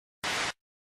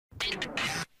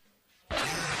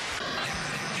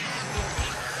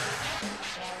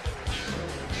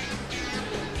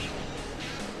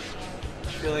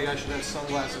feel like I should have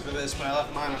sunglasses for this, but I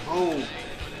left mine at home.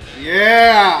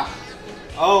 Yeah!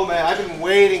 Oh man, I've been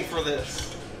waiting for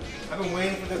this. I've been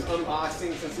waiting for this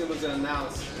unboxing since it was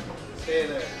announced. Stay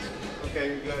there. Okay,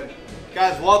 you're good.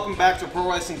 Guys, welcome back to Pro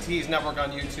Wrestling Tees Network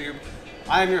on YouTube.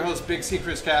 I am your host, Big C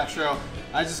Chris Castro.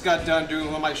 I just got done doing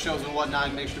one of my shows and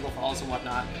whatnot. Make sure to go follow us and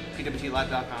whatnot.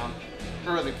 pwtlive.com.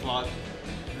 Early plug.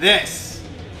 This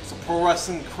is a Pro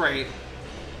Wrestling crate.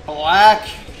 Black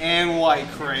and white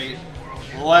crate.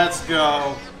 Let's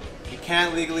go. You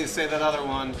can't legally say that other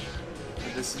one,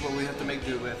 but this is what we have to make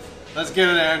do with. Let's get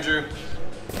it, Andrew.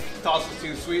 Toss is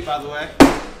too sweet, by the way.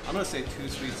 I'm gonna say too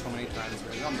sweet so many times,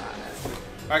 right? I'm not actually.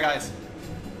 Alright guys,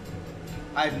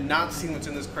 I have not seen what's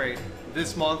in this crate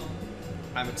this month.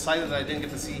 I'm excited that I didn't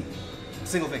get to see a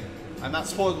single thing. I'm not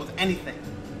spoiled with anything.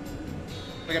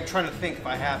 Like I'm trying to think if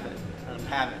I have it, and I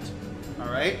haven't.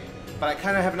 Alright? But I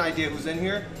kind of have an idea who's in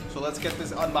here, so let's get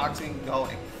this unboxing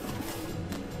going.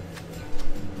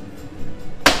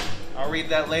 I'll read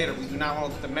that later. We do not want to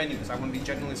look at the menu because I want to be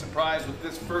genuinely surprised with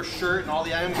this first shirt and all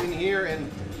the items in here and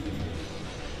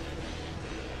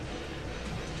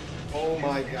oh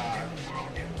my god.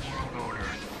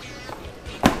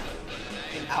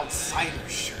 An outsider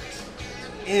shirt.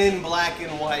 In black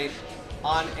and white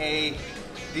on a...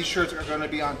 These shirts are going to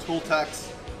be on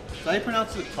Tooltex. Did I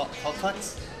pronounce it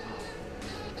Tooltex?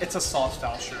 It's a soft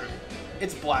style shirt.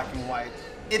 It's black and white.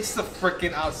 It's the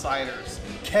frickin' Outsiders.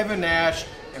 Kevin Nash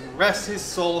and rest his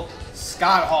soul,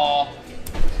 Scott Hall.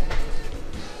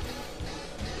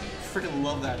 Freaking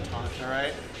love that taunt,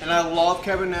 alright? And I love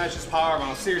Kevin Nash's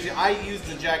powerbomb. Seriously, I use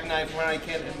the jackknife when I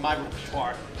can in my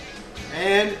repertoire.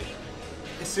 And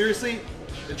seriously,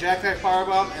 the jackknife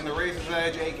powerbomb and the Razor's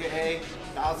Edge, aka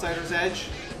the Outsider's Edge,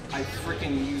 I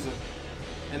freaking use them.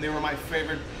 And they were my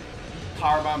favorite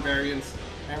powerbomb variants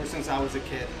ever since I was a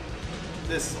kid.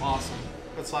 This is awesome.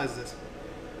 What size is this?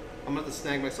 I'm gonna have to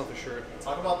snag myself a shirt.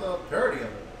 Talk about the parody of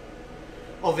it.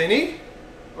 Oh, Vinny?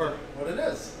 Or what it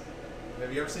is.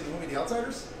 Have you ever seen the movie The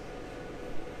Outsiders?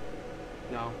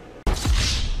 no.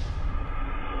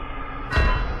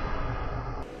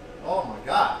 Oh my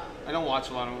god. I don't watch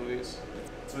a lot of movies.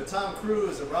 It's with Tom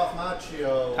Cruise and Ralph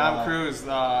Macchio. Tom Cruise,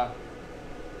 Top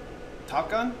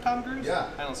Gun? Tom Cruise? Yeah.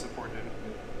 I don't support him.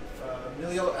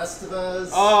 Emilio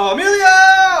Estevez. Oh, Emilio!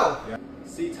 Yeah.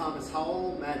 C. Thomas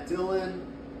Howell, Matt Dillon.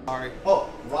 Sorry. Oh,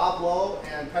 Rob Lowe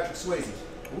and Patrick Swayze.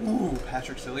 Ooh,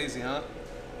 Patrick Swayze, huh?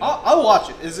 I'll watch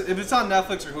it. If it's on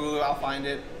Netflix or Hulu, I'll find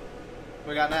it. What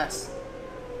we got next?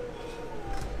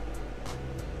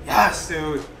 Yes,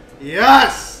 dude.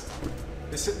 Yes!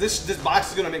 This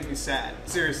box is gonna make me sad.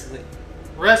 Seriously.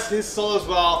 Rest his soul as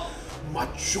well.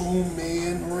 Macho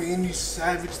Man Randy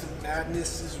Savage, the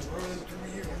madness is running through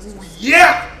you. Ooh,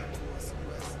 yeah!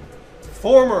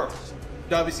 Former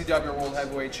WCW World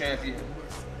Heavyweight Champion.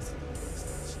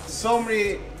 So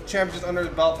many champions under the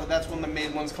belt, but that's one of the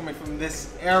main ones coming from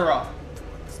this era.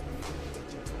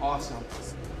 Awesome.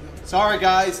 Sorry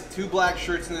guys, 2 black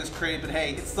shirts in this crate, but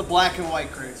hey, it's the black and white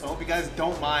crate, so I hope you guys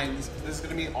don't mind. This is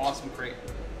going to be an awesome crate.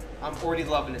 I'm already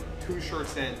loving it. 2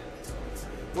 shirts in.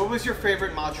 What was your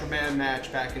favorite Macho Man match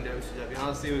back in WCW?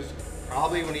 Honestly, it was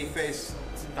probably when he faced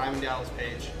Diamond Dallas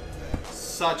Page.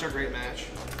 Such a great match.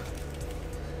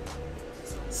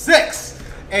 6!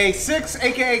 A 6,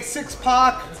 aka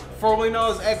 6-Pac, formerly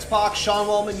known as X-Pac, Sean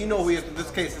Wellman. You know who he is. In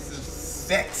this case, this is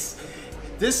 6.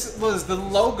 This was the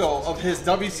logo of his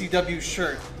WCW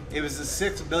shirt. It was a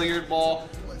 6 billiard ball.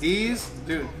 These,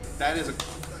 dude, that's a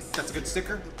good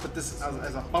sticker. Put this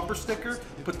as a bumper sticker.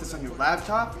 Put this on your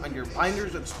laptop, on your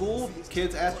binders at school.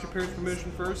 Kids, ask your parents'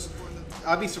 permission first.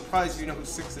 I'd be surprised if you know who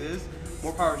 6 is.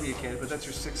 More power to you, kid, but that's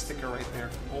your 6 sticker right there.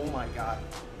 Oh my god.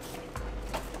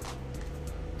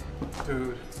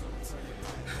 Dude.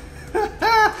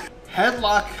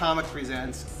 Headlock Comic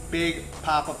presents Big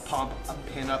Papa Pump, a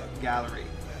pinup gallery.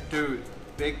 Dude,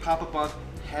 Big Papa Pump,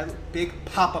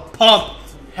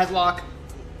 Headlock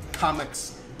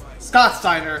Comics. Scott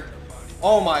Steiner.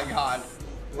 Oh my god.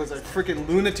 Was a freaking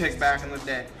lunatic back in the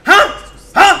day. Huh?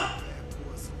 Huh?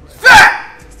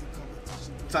 Fat!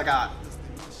 That's what I got.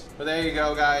 But there you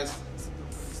go, guys.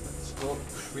 Well,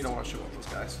 we don't want to show up those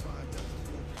guys.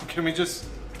 Can we just...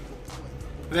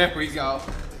 There we go.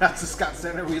 That's the Scott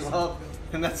Steiner we love,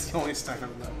 and that's the only Steiner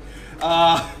we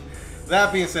love.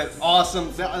 That being said,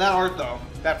 awesome. That art, though,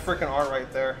 that freaking art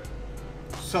right there,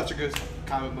 such a good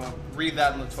comic book. Read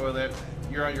that in the toilet.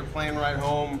 You're on your plane ride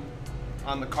home,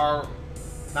 on the car,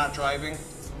 not driving.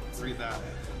 Read that.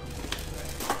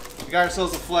 We got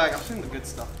ourselves a flag. I'm saying the good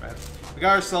stuff, man. We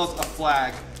got ourselves a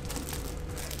flag.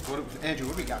 Andrew,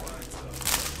 what do we got?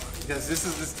 Because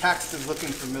this text is looking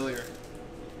familiar.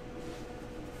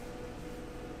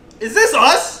 Is this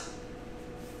us?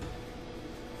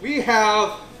 We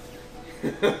have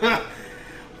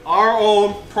our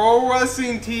own Pro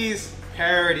Wrestling Tees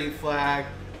parody flag.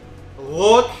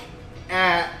 Look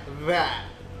at that.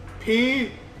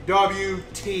 PWT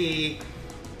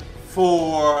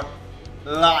for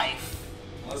life.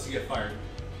 Unless you get fired.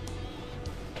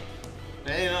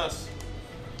 That ain't us.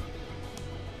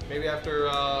 Maybe after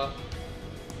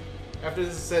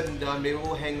this is said and done, maybe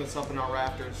we'll hang this up in our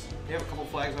rafters. We have a couple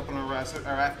flags up in our rafters.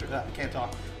 I can't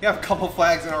talk. We have a couple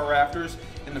flags in our rafters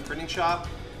in the printing shop.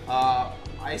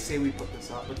 I say we put this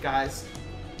up, but guys,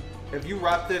 if you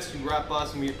rep this, you rep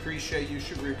us, and we appreciate you.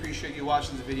 We appreciate you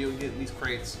watching this video and getting these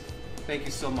crates. Thank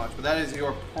you so much. But that is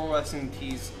your Pro Wrestling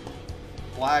Tees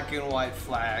black and white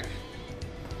flag.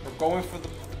 We're going for the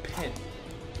pin.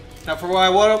 Now, for what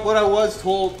I was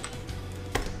told,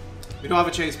 we don't have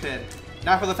a chase pin.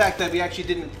 Not for the fact that we actually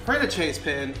didn't print a chase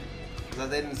pin, because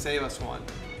they didn't save us one.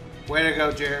 Way to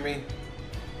go, Jeremy.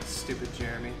 Stupid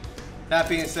Jeremy. That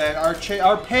being said,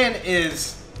 our pin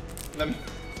is the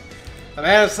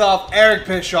man himself, Eric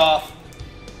Bischoff.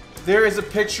 There is a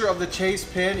picture of the chase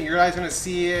pin. You guys are going to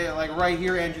see it like right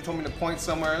here. Andrew told me to point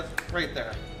somewhere. Right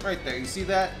there. Right there. You see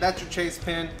that? That's your chase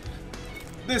pin.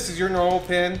 This is your normal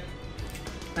pin.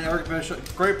 And Eric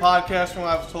Bischoff, great podcast from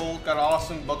what I was told. Got an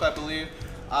awesome book, I believe.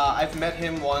 I've met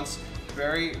him once.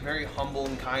 Very, very humble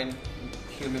and kind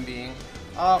human being.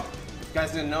 If you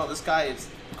guys didn't know, this guy is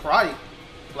karate.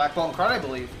 Black belt in karate, I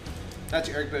believe. That's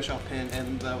your Eric Bischoff pin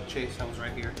and the chase that was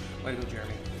right here. Way to go,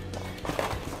 Jeremy.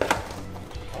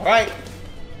 Alright.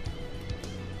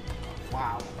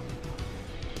 Wow.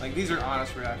 Like, these are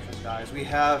honest reactions, guys. We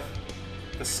have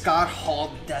the Scott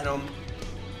Hall Denim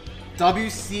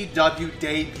WCW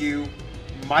debut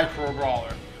Micro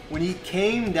Brawler. When he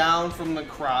came down from the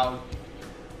crowd,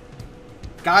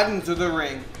 got into the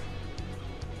ring,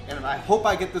 and I hope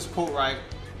I get this quote right.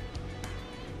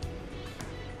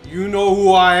 You know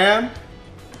who I am,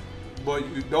 but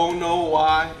you don't know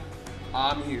why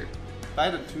I'm here. If I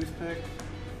had a toothpick,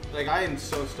 like, I am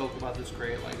so stoked about this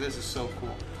crate. Like, this is so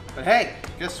cool. But hey,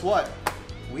 guess what?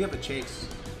 We have a chase.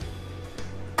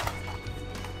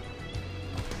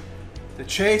 The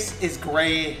chase is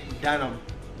gray denim.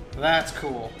 That's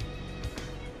cool.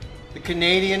 The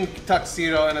Canadian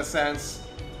tuxedo in a sense.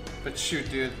 But shoot,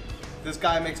 dude. This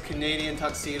guy makes Canadian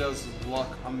tuxedos look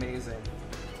amazing.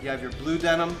 You have your blue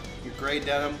denim, your gray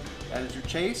denim. That is your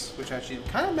chase, which actually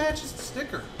kind of matches the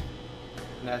sticker.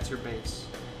 And that's your base.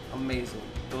 Amazing.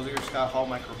 Those are your Scott Hall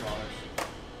Micro Brawlers.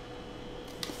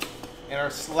 And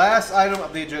our last item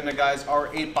of the agenda, guys, are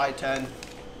 8x10.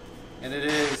 And it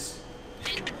is,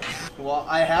 well,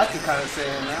 I have to kind of say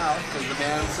it now, because the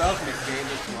man himself gave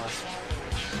this to us.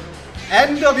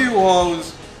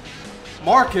 NWO's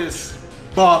Marcus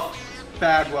Buff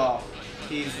Bagwell.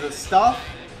 He's the stuff,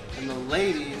 and the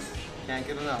ladies can't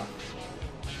get enough.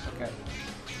 Okay.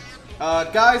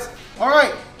 Guys,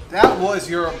 alright, that was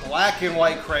your black and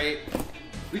white crate.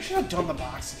 We should have done the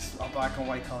boxes of black and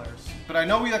white colors. But I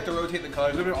know we like to rotate the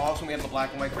colors. It would have been awesome we have the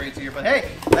black and white crates here. But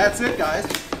hey, that's it, guys.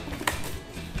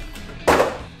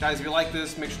 Guys, if you like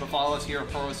this, make sure to follow us here at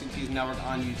Pro Wrestling Tees Network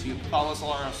on YouTube. Follow us on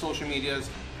our social medias,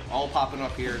 all popping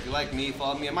up here. If you like me,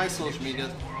 follow me on my social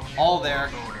medias, all there.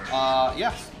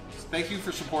 Yes, thank you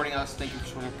for supporting us. Thank you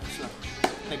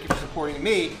for supporting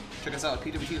me. Check us out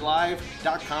at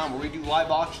pwtlive.com, where we do live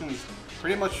auctions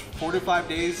pretty much 4 to 5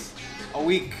 days a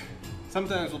week.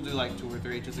 Sometimes we'll do like 2 or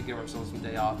 3 just to give ourselves some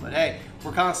day off. But hey,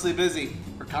 we're constantly busy.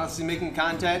 We're constantly making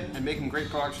content and making great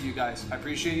products for you guys. I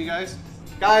appreciate you guys.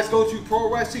 Guys, go to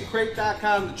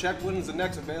ProWrestlingCrate.com to check when is the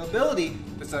next availability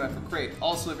to sign up for crate.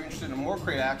 Also, if you're interested in more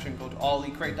crate action, go to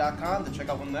AllEliteCrate.com to check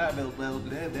out when that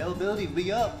availability will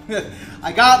be up.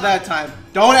 I got that time.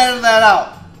 Don't edit that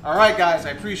out. All right, guys,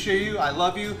 I appreciate you. I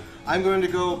love you. I'm going to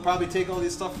go probably take all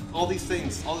this stuff and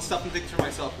things for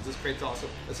myself because this crate's awesome.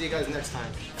 I'll see you guys next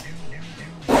time.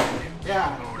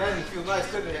 Yeah, that didn't feel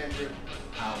nice, did it, Andrew?